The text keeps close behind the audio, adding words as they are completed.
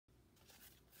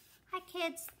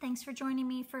kids, thanks for joining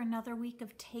me for another week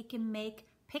of Take and Make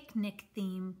picnic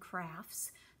theme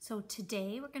crafts. So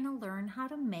today we're going to learn how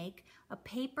to make a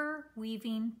paper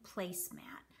weaving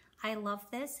placemat. I love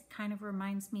this. It kind of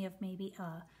reminds me of maybe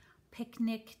a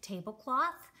picnic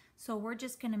tablecloth. So we're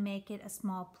just going to make it a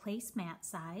small placemat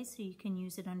size so you can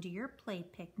use it under your play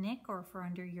picnic or for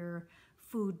under your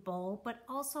food bowl, but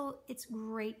also it's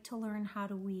great to learn how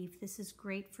to weave. This is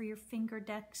great for your finger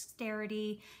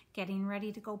dexterity, getting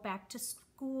ready to go back to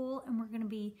school, and we're going to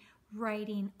be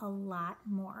writing a lot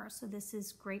more. So this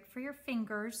is great for your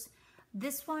fingers.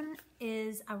 This one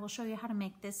is, I will show you how to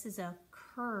make this, is a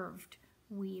curved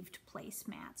weaved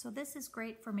placemat. So this is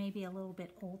great for maybe a little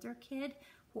bit older kid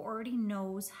who already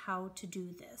knows how to do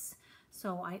this.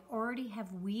 So I already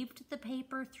have weaved the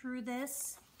paper through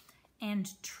this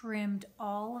and trimmed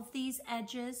all of these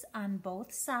edges on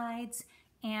both sides,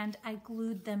 and I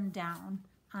glued them down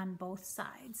on both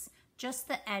sides. Just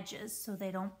the edges so they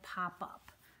don't pop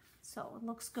up. So it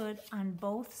looks good on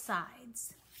both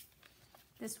sides.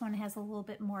 This one has a little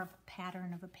bit more of a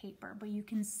pattern of a paper, but you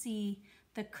can see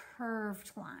the curved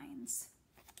lines.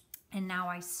 And now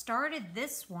I started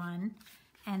this one,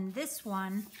 and this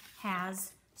one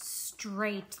has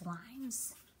straight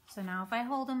lines. So now if I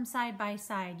hold them side by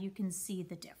side, you can see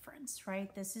the difference,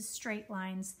 right? This is straight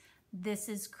lines, this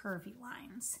is curvy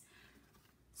lines.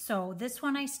 So this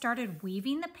one I started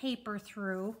weaving the paper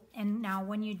through, and now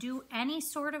when you do any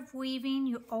sort of weaving,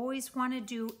 you always want to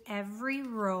do every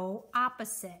row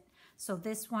opposite. So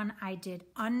this one I did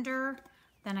under,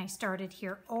 then I started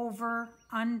here over,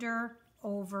 under,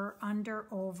 over, under,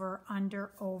 over,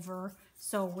 under, over.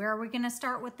 So where are we going to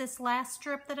start with this last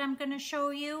strip that I'm going to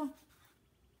show you?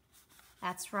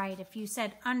 That's right. If you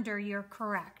said under, you're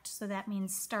correct. So that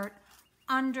means start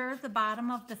under the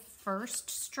bottom of the first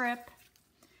strip.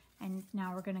 And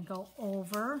now we're going to go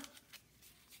over,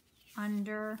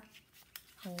 under,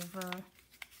 over,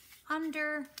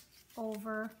 under,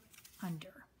 over,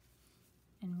 under.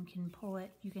 And we can pull it,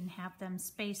 you can have them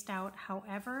spaced out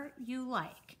however you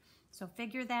like. So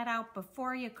figure that out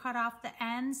before you cut off the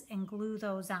ends and glue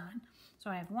those on. So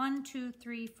I have 1, 2,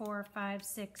 3, 4, 5,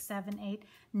 6, 7, 8,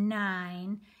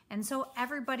 9. And so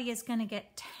everybody is going to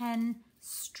get 10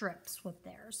 strips with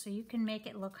theirs. So you can make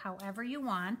it look however you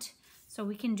want. So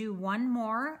we can do one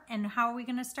more. And how are we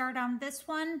going to start on this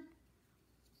one?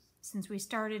 Since we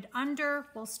started under,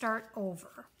 we'll start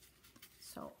over.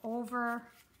 So over,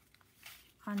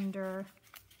 under,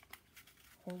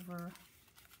 over,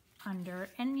 under.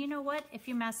 And you know what? If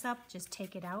you mess up, just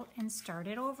take it out and start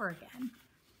it over again.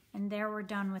 And there, we're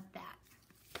done with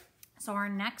that. So our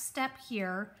next step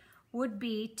here would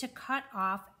be to cut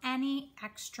off any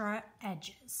extra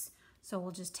edges. So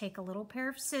we'll just take a little pair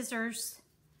of scissors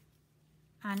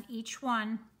on each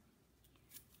one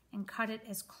and cut it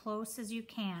as close as you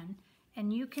can.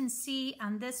 And you can see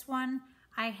on this one,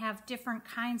 I have different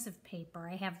kinds of paper.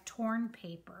 I have torn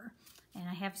paper and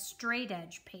I have straight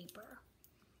edge paper.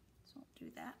 So I'll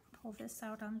do that. Pull this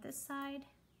out on this side.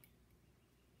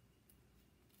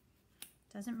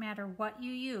 Doesn't matter what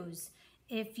you use.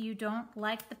 If you don't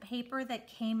like the paper that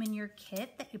came in your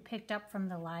kit that you picked up from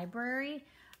the library,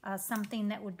 something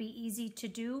that would be easy to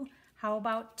do, how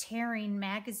about tearing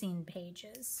magazine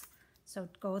pages? So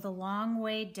go the long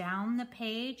way down the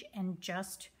page and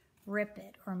just rip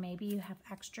it. Or maybe you have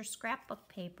extra scrapbook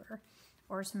paper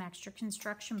or some extra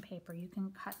construction paper. You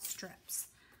can cut strips.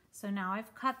 So now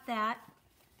I've cut that.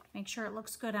 Make sure it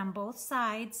looks good on both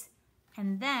sides.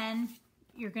 And then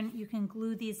you can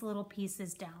glue these little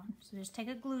pieces down. So just take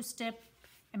a glue stick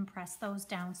and press those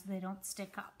down so they don't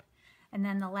stick up. And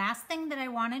then the last thing that I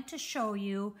wanted to show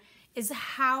you is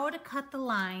how to cut the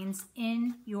lines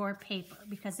in your paper,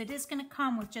 because it is going to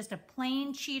come with just a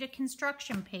plain sheet of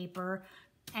construction paper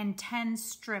and 10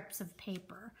 strips of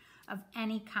paper of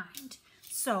any kind.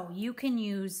 So you can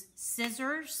use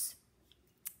scissors,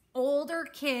 older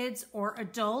kids or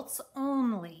adults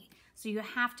only. So you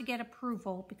have to get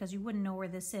approval, because you wouldn't know where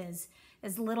this is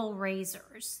little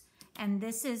razors. And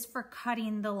this is for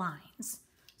cutting the lines.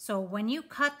 So when you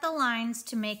cut the lines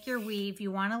to make your weave,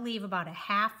 you want to leave about a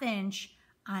 1/2 inch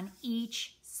on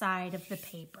each side of the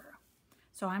paper.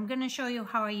 So I'm going to show you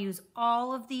how I use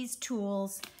all of these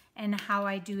tools and how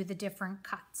I do the different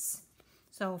cuts.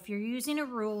 So if you're using a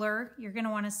ruler, you're going to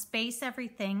want to space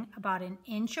everything about 1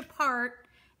 inch apart.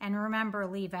 And remember,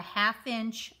 leave a 1/2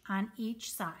 inch on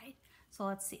each side. So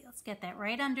let's see, let's get that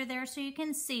right under there so you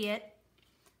can see it.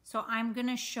 So I'm going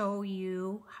to show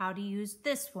you how to use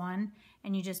this one,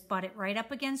 and you just butt it right up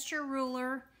against your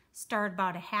ruler, start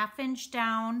about a 1/2 inch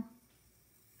down,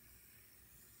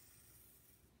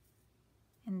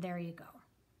 and there you go.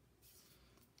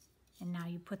 And now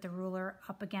you put the ruler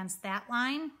up against that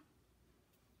line.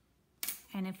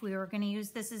 And if we were going to use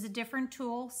this as a different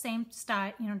tool, same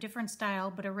style, different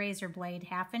style, but a razor blade,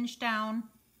 1/2 inch down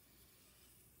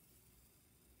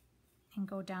and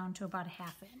go down to about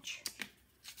 1/2 inch.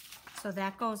 So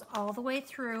that goes all the way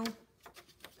through,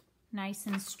 nice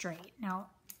and straight. Now,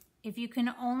 if you can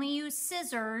only use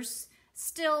scissors,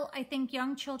 still, I think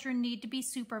young children need to be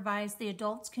supervised. The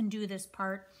adults can do this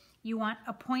part. You want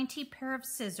a pointy pair of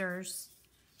scissors,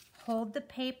 hold the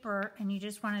paper, and you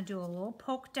just want to do a little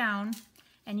poke down.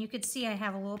 And you could see I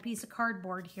have a little piece of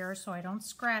cardboard here so I don't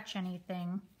scratch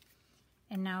anything.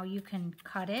 And now you can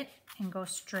cut it and go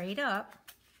straight up.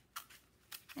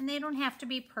 And they don't have to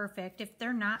be perfect. If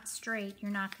they're not straight,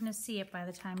 you're not going to see it by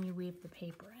the time you weave the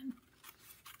paper in.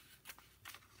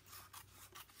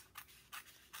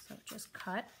 So just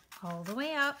cut all the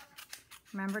way up.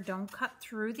 Remember, don't cut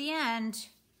through the end,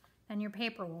 then your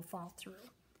paper will fall through.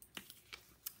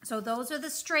 So those are the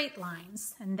straight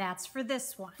lines, and that's for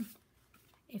this one.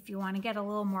 If you want to get a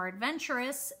little more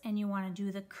adventurous and you want to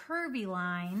do the curvy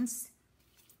lines,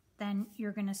 then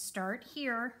you're going to start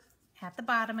here at the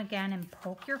bottom again and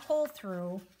poke your hole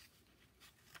through.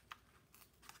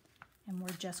 And we're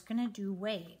just going to do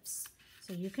waves.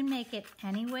 So you can make it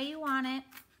any way you want it.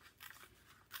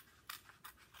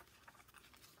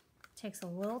 It takes a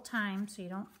little time so you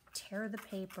don't tear the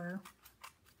paper.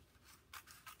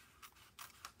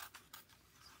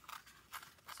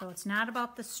 So it's not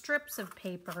about the strips of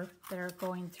paper that are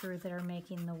going through that are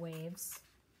making the waves.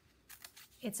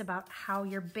 It's about how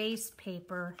your base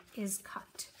paper is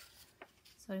cut.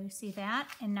 So you see that?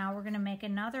 And now we're going to make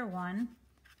another one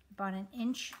about 1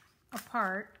 inch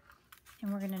apart,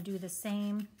 and we're going to do the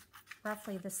same,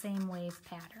 roughly the same wave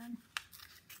pattern.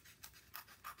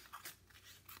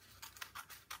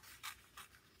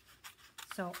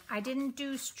 So I didn't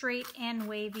do straight and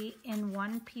wavy in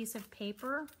one piece of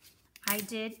paper. I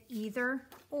did either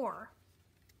or.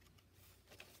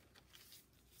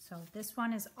 So this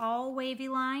one is all wavy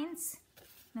lines,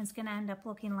 and it's going to end up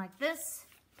looking like this.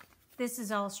 This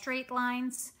is all straight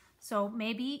lines, so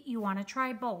maybe you want to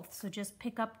try both. So just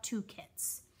pick up 2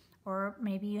 kits, or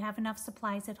maybe you have enough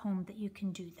supplies at home that you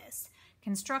can do this.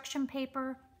 Construction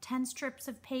paper, 10 strips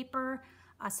of paper,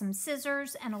 some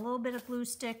scissors, and a little bit of glue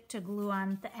stick to glue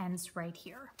on the ends right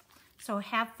here. So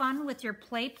have fun with your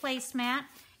placemat.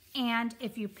 And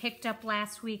if you picked up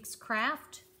last week's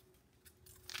craft,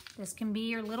 this can be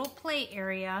your little play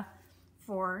area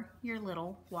for your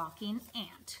little walking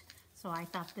ant. So I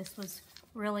thought this was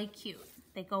really cute.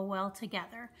 They go well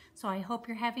together. So I hope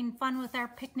you're having fun with our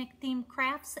picnic themed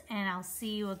crafts, and I'll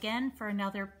see you again for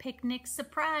another picnic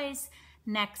surprise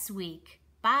next week.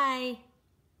 Bye.